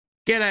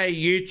G'day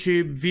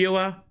YouTube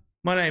viewer,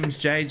 my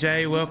name's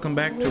JJ, welcome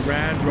back to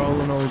Rad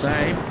Rollin' All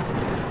Day.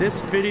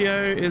 This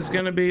video is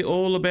going to be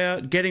all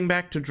about getting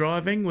back to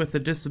driving with a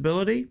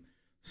disability.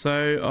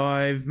 So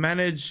I've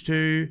managed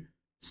to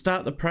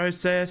start the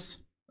process.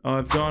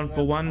 I've gone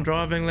for one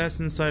driving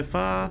lesson so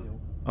far.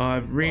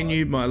 I've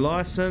renewed my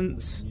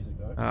license,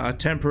 a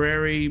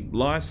temporary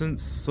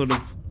license, sort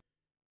of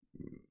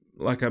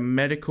like a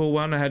medical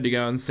one. I had to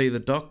go and see the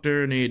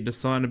doctor and he had to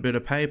sign a bit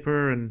of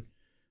paper, and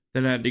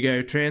then I had to go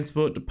to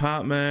transport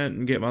department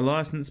and get my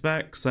license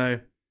back. So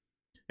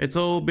it's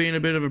all been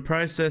a bit of a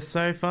process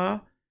so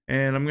far,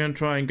 and I'm going to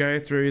try and go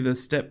through the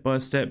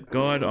step-by-step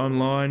guide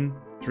online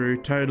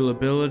through Total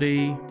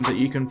Ability that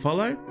you can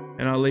follow,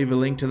 and I'll leave a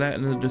link to that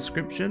in the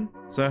description.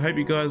 So I hope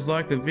you guys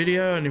like the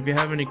video, and if you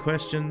have any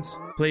questions,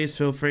 please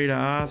feel free to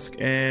ask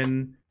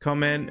and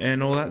comment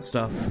and all that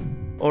stuff.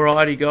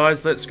 Alrighty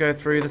guys, let's go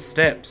through the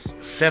steps.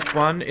 Step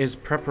 1 is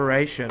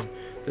preparation.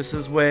 This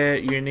is where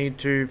you need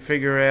to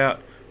figure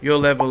out your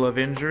level of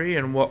injury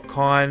and what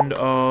kind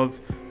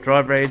of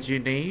driver aids you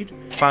need,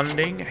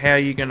 funding, how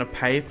you're going to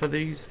pay for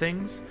these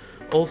things,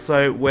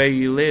 also where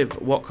you live,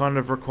 what kind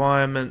of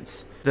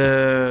requirements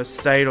the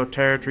state or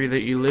territory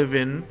that you live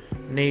in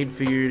need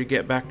for you to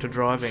get back to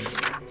driving.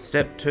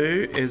 Step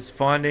 2 is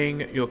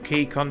finding your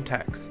key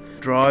contacts: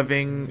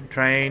 driving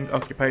trained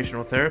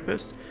occupational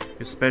therapist,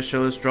 your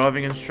specialist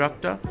driving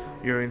instructor,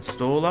 your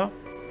installer.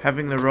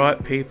 Having the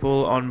right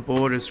people on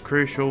board is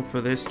crucial for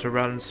this to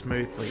run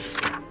smoothly.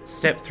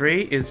 Step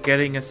 3 is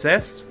getting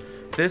assessed.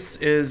 This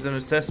is an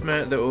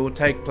assessment that will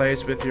take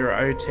place with your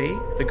OT.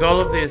 The goal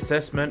of the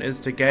assessment is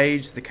to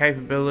gauge the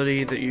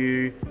capability that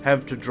you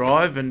have to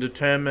drive and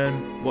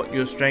determine what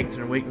your strengths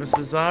and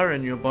weaknesses are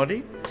in your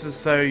body. This is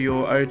so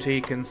your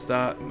OT can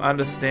start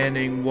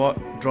understanding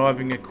what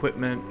driving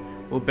equipment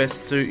will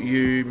best suit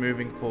you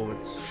moving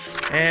forwards.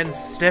 And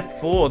step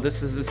 4,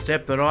 this is the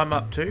step that I'm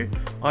up to.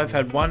 I've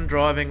had one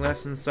driving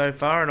lesson so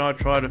far, and I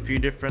tried a few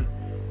different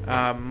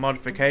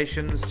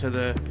modifications to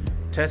the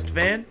test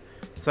van.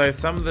 So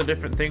some of the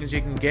different things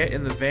you can get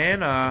in the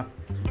van are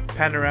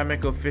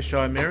panoramic or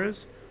fisheye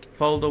mirrors,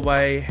 fold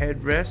away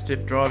headrest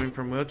if driving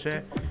from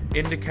wheelchair,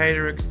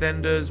 indicator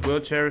extenders,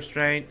 wheelchair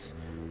restraints,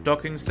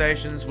 docking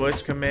stations,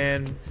 voice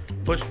command,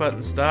 push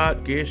button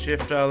start, gear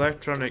shifter,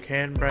 electronic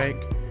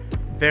handbrake,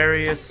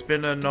 various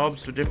spinner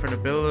knobs for different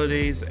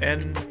abilities,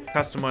 and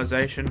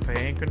customization for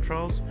hand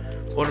controls,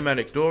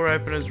 automatic door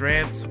openers,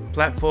 ramps,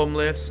 platform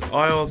lifts.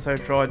 I also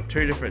tried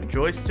 2 different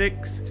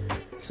joysticks,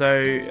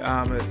 so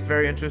it's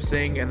very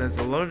interesting, and there's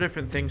a lot of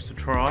different things to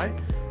try.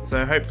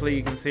 So hopefully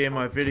you can see in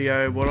my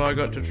video what I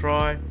got to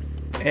try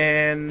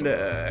and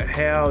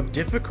how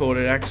difficult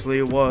it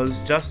actually was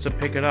just to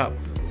pick it up.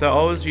 So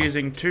I was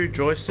using 2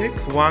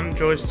 joysticks, one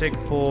joystick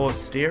for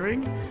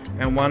steering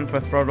and one for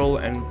throttle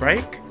and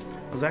brake.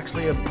 It was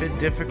actually a bit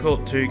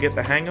difficult to get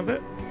the hang of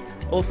it.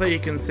 Also, you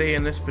can see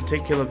in this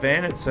particular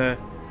van, it's a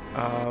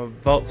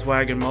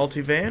Volkswagen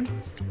multivan.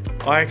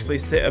 I actually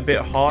set a bit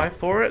high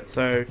for it,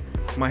 so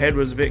my head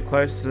was a bit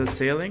close to the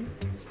ceiling.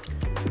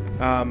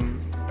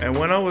 And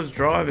when I was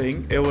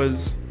driving,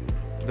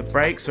 the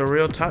brakes are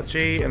real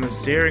touchy and the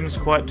steering's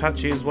quite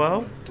touchy as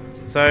well.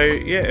 So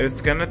yeah,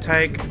 it's gonna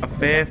take a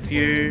fair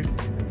few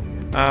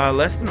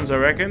lessons, I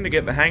reckon, to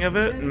get the hang of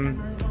it,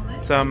 and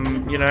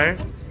some, you know,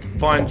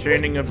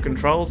 fine-tuning of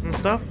controls and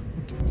stuff.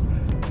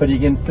 But you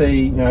can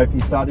see, you know, if you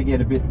start to get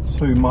a bit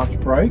too much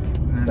brake,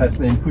 that's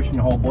then pushing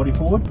your whole body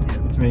forward,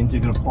 which means you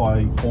can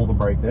apply all the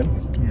brake then.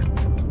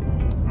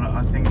 Yeah,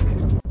 I think.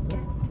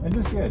 And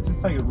just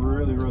take it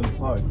really, really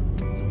slow.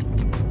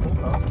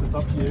 It's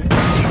up to you.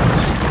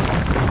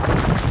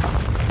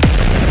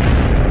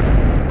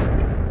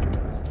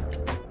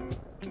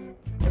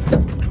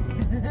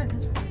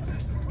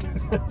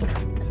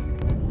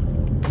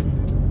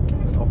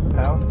 Off the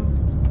power.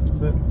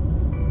 That's it.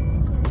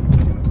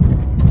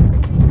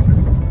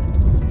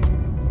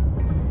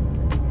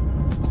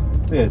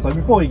 Yeah, so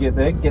before you get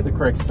there, get the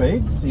correct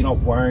speed, so you're not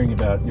worrying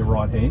about your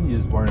right hand, you're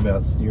just worrying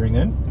about steering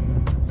then.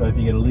 So if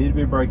you get a little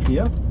bit of brake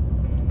here,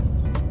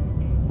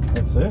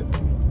 that's it.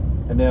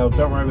 And now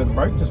don't worry about the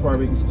brake, just worry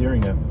about your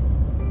steering now.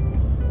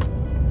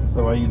 So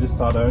that way you just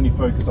start to only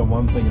focus on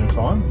one thing at a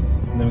time,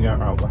 and then we go,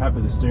 alright, we're happy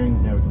with the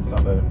steering, now we can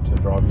start to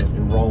drive. You have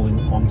to roll in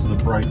onto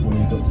the brake when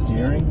you've got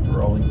steering,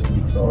 rolling to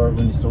the accelerator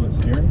when you still got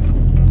steering.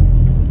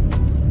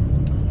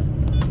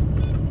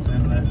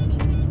 Turn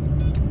left.